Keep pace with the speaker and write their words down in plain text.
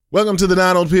Welcome to the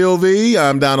Donald POV.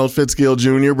 I'm Donald Fitzgill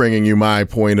Jr., bringing you my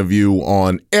point of view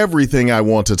on everything I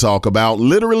want to talk about,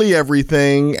 literally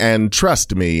everything, and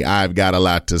trust me, I've got a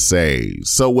lot to say.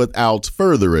 So without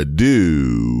further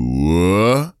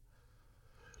ado,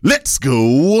 let's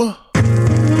go.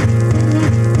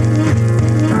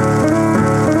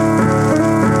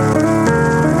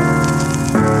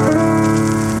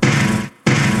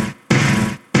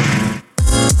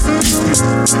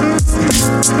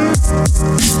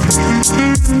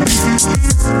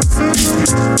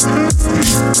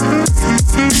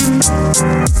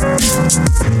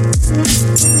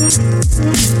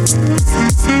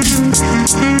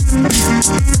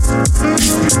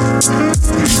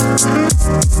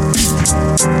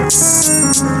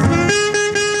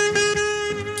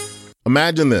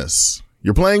 Imagine this.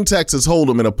 You're playing Texas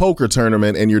Hold'em in a poker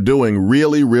tournament and you're doing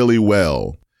really, really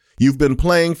well. You've been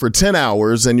playing for 10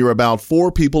 hours and you're about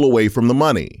 4 people away from the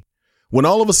money. When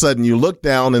all of a sudden you look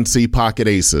down and see pocket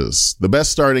aces, the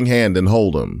best starting hand in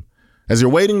Hold'em. As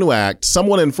you're waiting to act,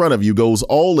 someone in front of you goes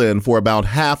all in for about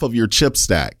half of your chip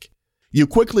stack. You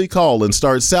quickly call and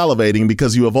start salivating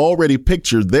because you have already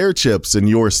pictured their chips in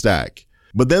your stack.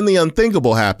 But then the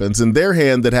unthinkable happens and their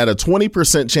hand that had a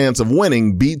 20% chance of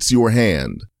winning beats your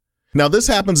hand. Now this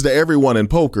happens to everyone in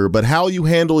poker, but how you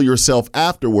handle yourself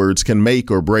afterwards can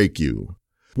make or break you.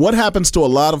 What happens to a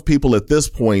lot of people at this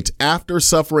point after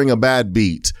suffering a bad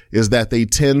beat is that they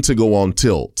tend to go on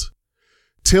tilt.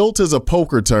 Tilt is a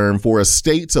poker term for a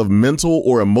state of mental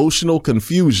or emotional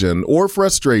confusion or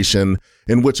frustration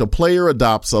in which a player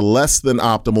adopts a less than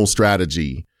optimal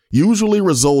strategy, usually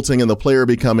resulting in the player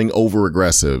becoming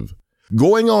over-aggressive.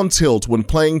 Going on tilt when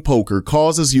playing poker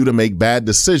causes you to make bad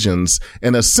decisions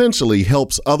and essentially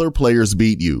helps other players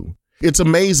beat you. It's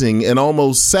amazing and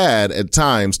almost sad at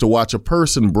times to watch a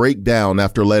person break down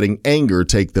after letting anger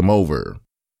take them over.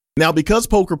 Now, because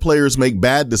poker players make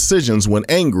bad decisions when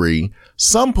angry,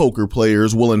 some poker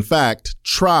players will in fact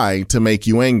try to make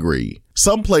you angry.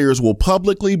 Some players will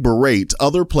publicly berate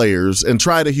other players and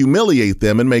try to humiliate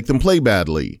them and make them play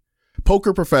badly.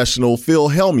 Poker professional Phil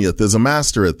Hellmuth is a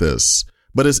master at this,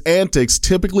 but his antics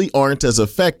typically aren't as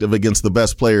effective against the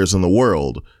best players in the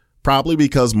world, probably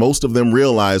because most of them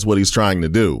realize what he's trying to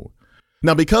do.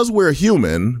 Now, because we're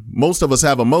human, most of us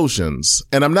have emotions,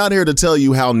 and I'm not here to tell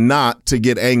you how not to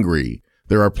get angry.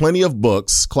 There are plenty of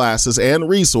books, classes, and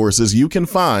resources you can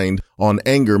find on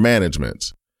anger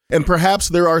management. And perhaps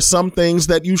there are some things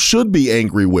that you should be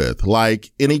angry with,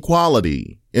 like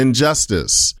inequality,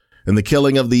 injustice, and the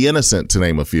killing of the innocent, to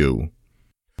name a few.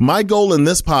 My goal in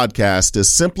this podcast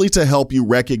is simply to help you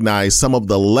recognize some of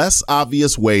the less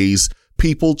obvious ways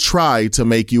people try to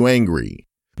make you angry.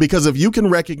 Because if you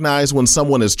can recognize when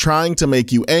someone is trying to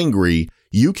make you angry,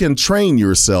 you can train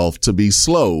yourself to be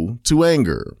slow to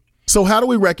anger. So how do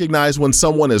we recognize when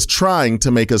someone is trying to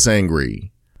make us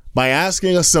angry? By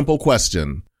asking a simple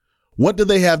question. What do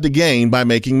they have to gain by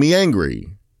making me angry?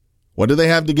 What do they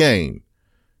have to gain?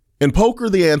 In poker,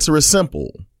 the answer is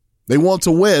simple. They want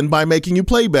to win by making you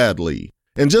play badly.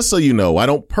 And just so you know, I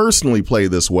don't personally play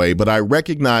this way, but I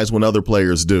recognize when other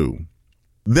players do.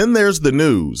 Then there's the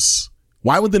news.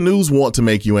 Why would the news want to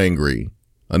make you angry?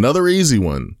 Another easy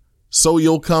one. So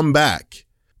you'll come back.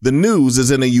 The news is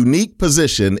in a unique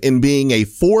position in being a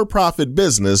for-profit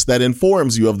business that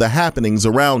informs you of the happenings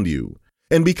around you.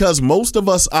 And because most of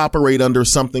us operate under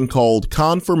something called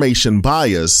confirmation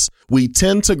bias, we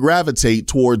tend to gravitate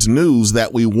towards news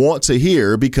that we want to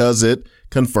hear because it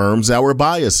confirms our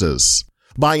biases.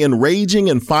 By enraging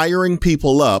and firing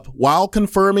people up while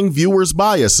confirming viewers'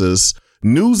 biases,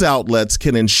 news outlets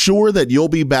can ensure that you'll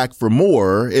be back for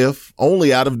more, if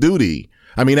only out of duty.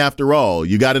 I mean, after all,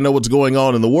 you got to know what's going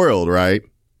on in the world, right?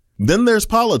 Then there's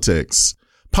politics.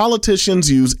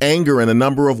 Politicians use anger in a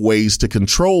number of ways to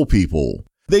control people.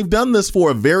 They've done this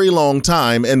for a very long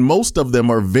time, and most of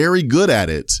them are very good at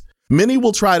it. Many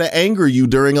will try to anger you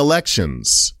during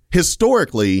elections.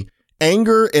 Historically,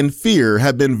 anger and fear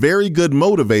have been very good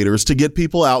motivators to get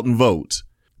people out and vote.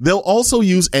 They'll also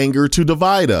use anger to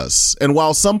divide us, and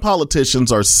while some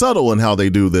politicians are subtle in how they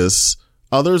do this,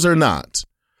 others are not.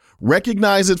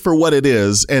 Recognize it for what it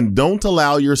is and don't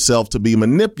allow yourself to be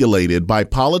manipulated by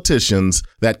politicians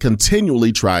that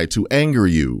continually try to anger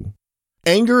you.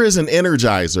 Anger is an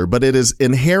energizer, but it is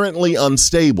inherently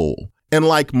unstable, and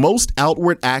like most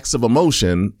outward acts of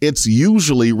emotion, it's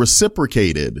usually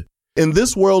reciprocated. In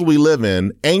this world we live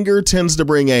in, anger tends to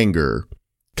bring anger.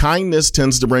 Kindness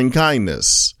tends to bring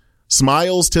kindness.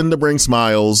 Smiles tend to bring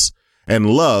smiles, and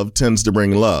love tends to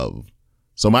bring love.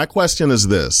 So my question is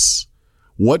this: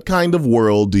 what kind of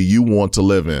world do you want to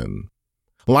live in?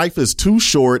 Life is too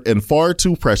short and far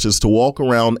too precious to walk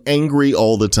around angry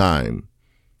all the time.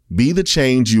 Be the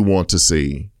change you want to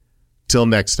see. Till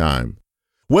next time.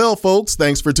 Well, folks,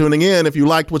 thanks for tuning in. If you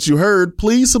liked what you heard,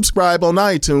 please subscribe on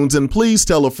iTunes and please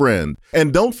tell a friend.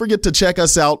 And don't forget to check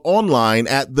us out online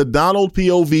at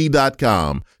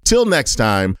thedonaldpov.com. Till next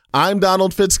time, I'm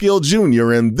Donald Fitzgill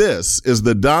Jr., and this is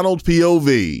the Donald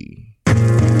POV.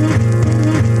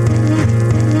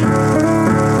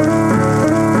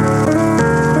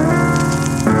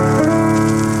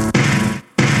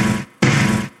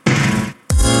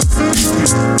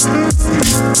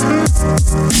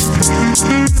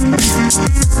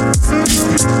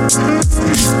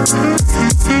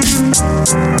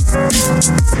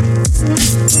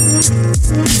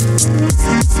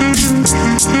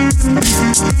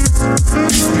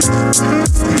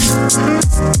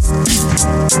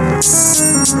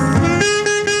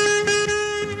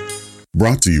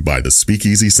 Brought to you by the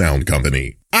Speakeasy Sound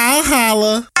Company. I'll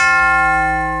holla.